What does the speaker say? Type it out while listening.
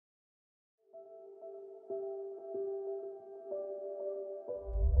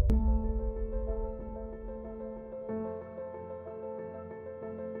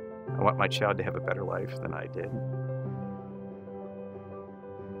I want my child to have a better life than I did.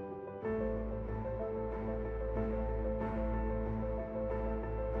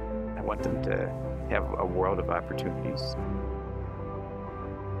 I want them to have a world of opportunities.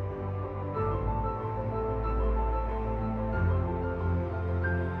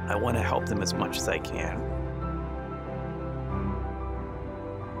 I want to help them as much as I can.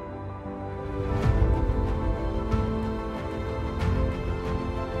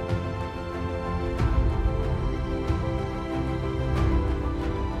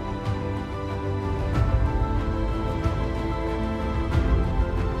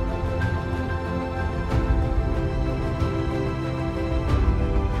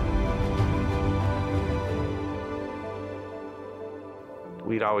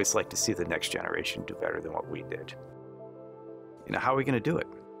 We'd always like to see the next generation do better than what we did. You know, how are we going to do it?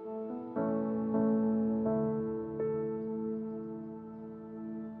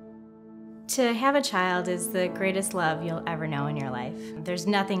 To have a child is the greatest love you'll ever know in your life. There's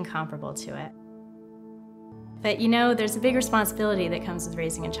nothing comparable to it. But you know, there's a big responsibility that comes with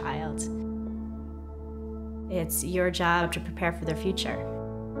raising a child. It's your job to prepare for their future.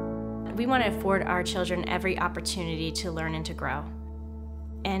 We want to afford our children every opportunity to learn and to grow.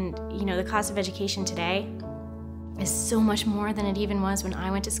 And, you know, the cost of education today is so much more than it even was when I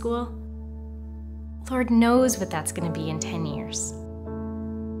went to school. Lord knows what that's going to be in 10 years.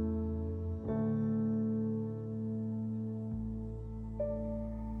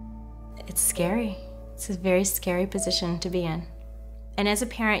 It's scary. It's a very scary position to be in. And as a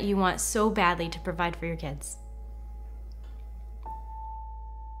parent, you want so badly to provide for your kids.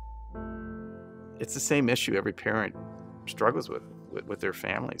 It's the same issue every parent struggles with their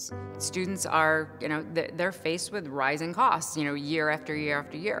families. Students are, you know, they're faced with rising costs, you know, year after year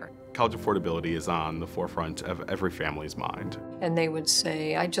after year. College affordability is on the forefront of every family's mind. And they would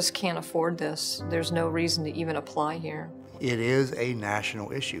say, I just can't afford this. There's no reason to even apply here. It is a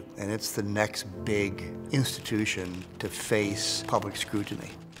national issue, and it's the next big institution to face public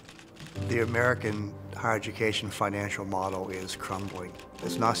scrutiny. The American higher education financial model is crumbling.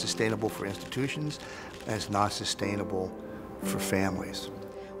 It's not sustainable for institutions, and it's not sustainable for families.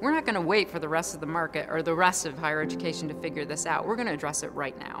 We're not going to wait for the rest of the market or the rest of higher education to figure this out. We're going to address it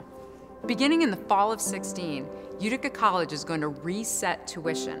right now. Beginning in the fall of 16, Utica College is going to reset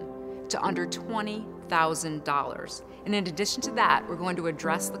tuition to under $20,000. And in addition to that, we're going to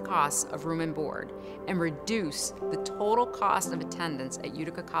address the costs of room and board and reduce the total cost of attendance at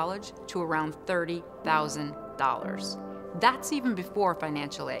Utica College to around $30,000. That's even before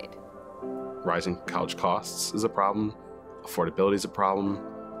financial aid. Rising college costs is a problem, affordability is a problem,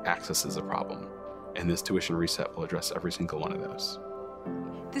 access is a problem. And this tuition reset will address every single one of those.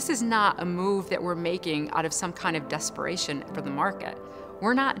 This is not a move that we're making out of some kind of desperation for the market.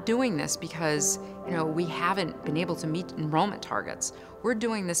 We're not doing this because, you know, we haven't been able to meet enrollment targets. We're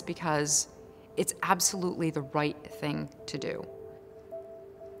doing this because it's absolutely the right thing to do.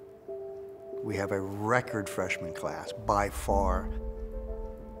 We have a record freshman class, by far.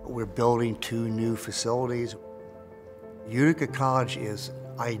 We're building 2 new facilities. Utica College is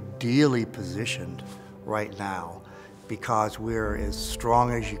ideally positioned right now because we're as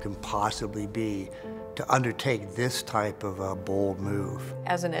strong as you can possibly be to undertake this type of a bold move.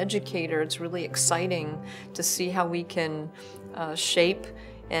 As an educator, it's really exciting to see how we can shape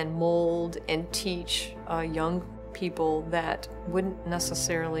and mold and teach young people that wouldn't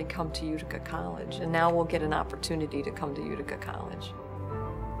necessarily come to Utica College. And now we'll get an opportunity to come to Utica College.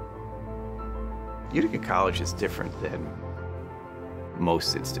 Utica College is different than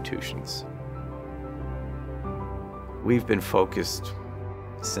most institutions. We've been focused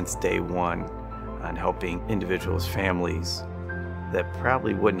since day one on helping individuals, families that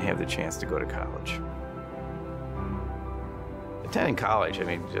probably wouldn't have the chance to go to college. Attending college, I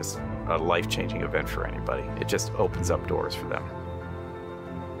mean, just a life-changing event for anybody. It just opens up doors for them.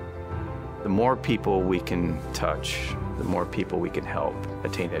 The more people we can touch, the more people we can help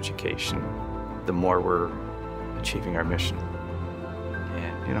attain education, the more we're achieving our mission.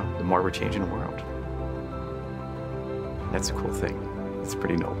 And, you know, the more we're changing the world. That's a cool thing. It's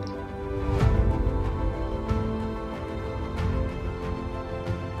pretty noble.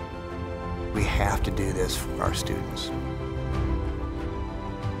 We have to do this for our students.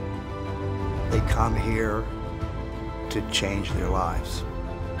 They come here to change their lives.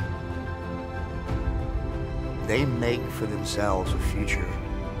 They make for themselves a future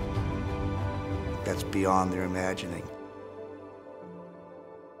that's beyond their imagining.